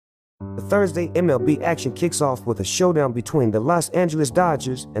The Thursday MLB action kicks off with a showdown between the Los Angeles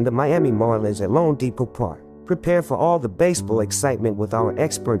Dodgers and the Miami Marlins at Lone Depot Park. Prepare for all the baseball excitement with our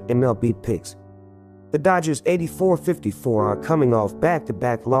expert MLB picks. The Dodgers 84-54 are coming off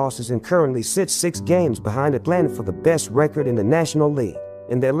back-to-back losses and currently sit 6 games behind Atlanta for the best record in the National League.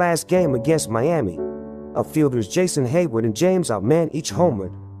 In their last game against Miami, outfielders Jason Hayward and James Outman each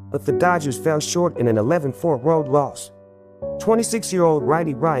homered, but the Dodgers fell short in an 11-4 road loss. 26-year-old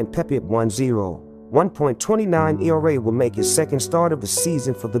righty Ryan Pepiot 1.29 ERA will make his second start of the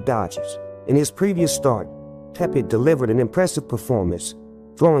season for the Dodgers. In his previous start, Pepiot delivered an impressive performance,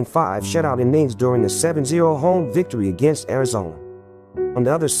 throwing 5 shutout innings during a 7-0 home victory against Arizona. On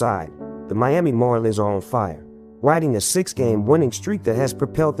the other side, the Miami Marlins are on fire, riding a 6-game winning streak that has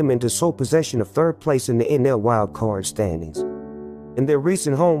propelled them into sole possession of third place in the NL wildcard standings. In their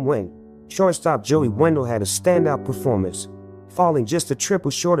recent home win, shortstop Joey Wendell had a standout performance, falling just a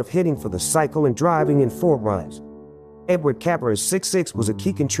triple short of hitting for the cycle and driving in 4 runs. Edward Cabrera's 6'6" was a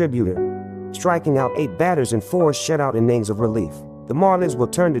key contributor, striking out 8 batters in 4 shutout innings of relief. The Marlins will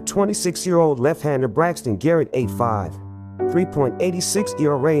turn to 26-year-old left-hander Braxton Garrett 3.86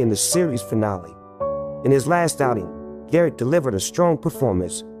 ERA in the series finale. In his last outing, Garrett delivered a strong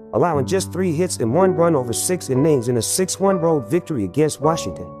performance, allowing just 3 hits and 1 run over 6 innings in a 6-1 road victory against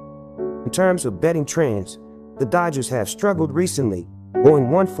Washington. In terms of betting trends, the Dodgers have struggled recently, going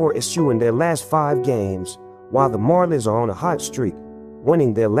 1-4 in their last 5 games, while the Marlins are on a hot streak,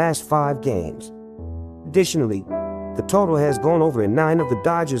 winning their last 5 games. Additionally, the total has gone over in 9 of the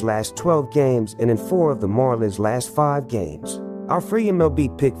Dodgers' last 12 games and in 4 of the Marlins' last 5 games. Our free MLB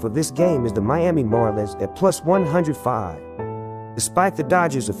pick for this game is the Miami Marlins at plus 105. Despite the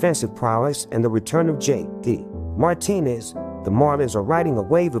Dodgers' offensive prowess and the return of J.D. Martinez, the Marlins are riding a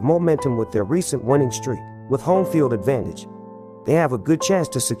wave of momentum with their recent winning streak. With home field advantage, they have a good chance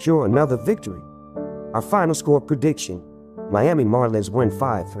to secure another victory. Our final score prediction: Miami Marlins win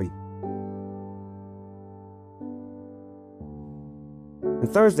 5-3. In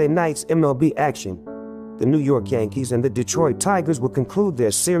Thursday night's MLB action, the New York Yankees and the Detroit Tigers will conclude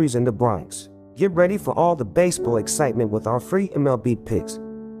their series in the Bronx. Get ready for all the baseball excitement with our free MLB picks.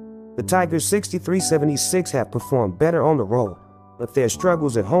 The Tigers 63-76 have performed better on the road, but their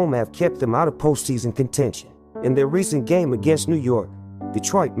struggles at home have kept them out of postseason contention. In their recent game against New York,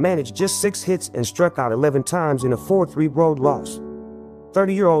 Detroit managed just 6 hits and struck out 11 times in a 4-3 road loss.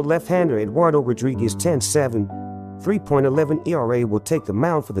 30-year-old left-hander Eduardo Rodriguez 3.11 ERA will take the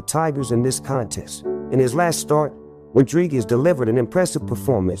mound for the Tigers in this contest. In his last start, Rodriguez delivered an impressive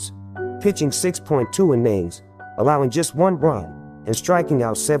performance, pitching 6.2 innings, allowing just 1 run, and striking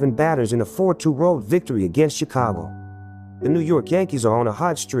out 7 batters in a 4-2 road victory against Chicago. The New York Yankees are on a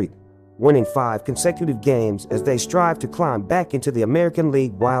hot streak, winning 5 consecutive games as they strive to climb back into the American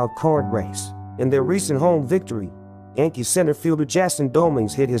League wild card race. In their recent home victory, Yankees center fielder Jason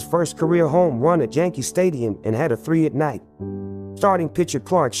Dominguez hit his first career home run at Yankee Stadium and had a 3-hit night. Starting pitcher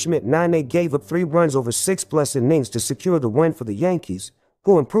Clark Schmidt gave up 3 runs over 6+ innings to secure the win for the Yankees,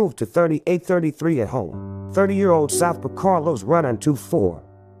 who improved to 38-33 at home. 30-year-old Southpaw Carlos Rodon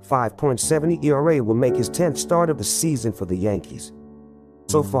 5.70 ERA will make his 10th start of the season for the Yankees.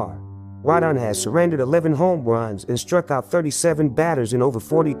 So far, Rodon has surrendered 11 home runs and struck out 37 batters in over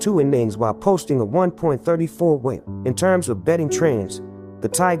 42 innings while posting a 1.34 whip. In terms of betting trends, the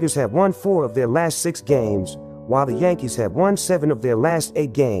Tigers have won 4 of their last 6 games, while the Yankees have won 7 of their last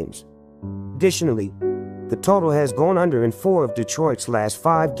 8 games. Additionally, the total has gone under in 4 of Detroit's last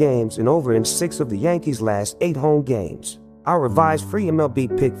 5 games and over in 6 of the Yankees' last 8 home games. Our revised free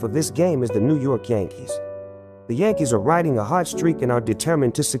MLB pick for this game is the New York Yankees. The Yankees are riding a hot streak and are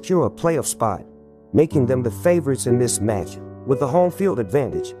determined to secure a playoff spot, making them the favorites in this match. With the home field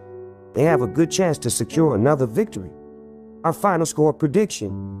advantage, they have a good chance to secure another victory. Our final score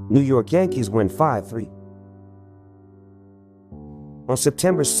prediction: New York Yankees win 5-3. On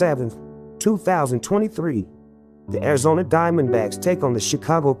September 7th, 2023, the Arizona Diamondbacks take on the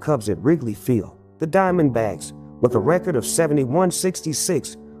Chicago Cubs at Wrigley Field. The Diamondbacks, with a record of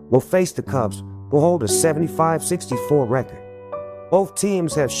 71-66, will face the Cubs, who hold a 75-64 record. Both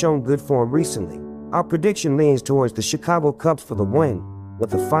teams have shown good form recently. Our prediction leans towards the Chicago Cubs for the win,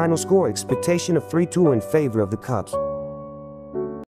 with a final score expectation of 3-2 in favor of the Cubs.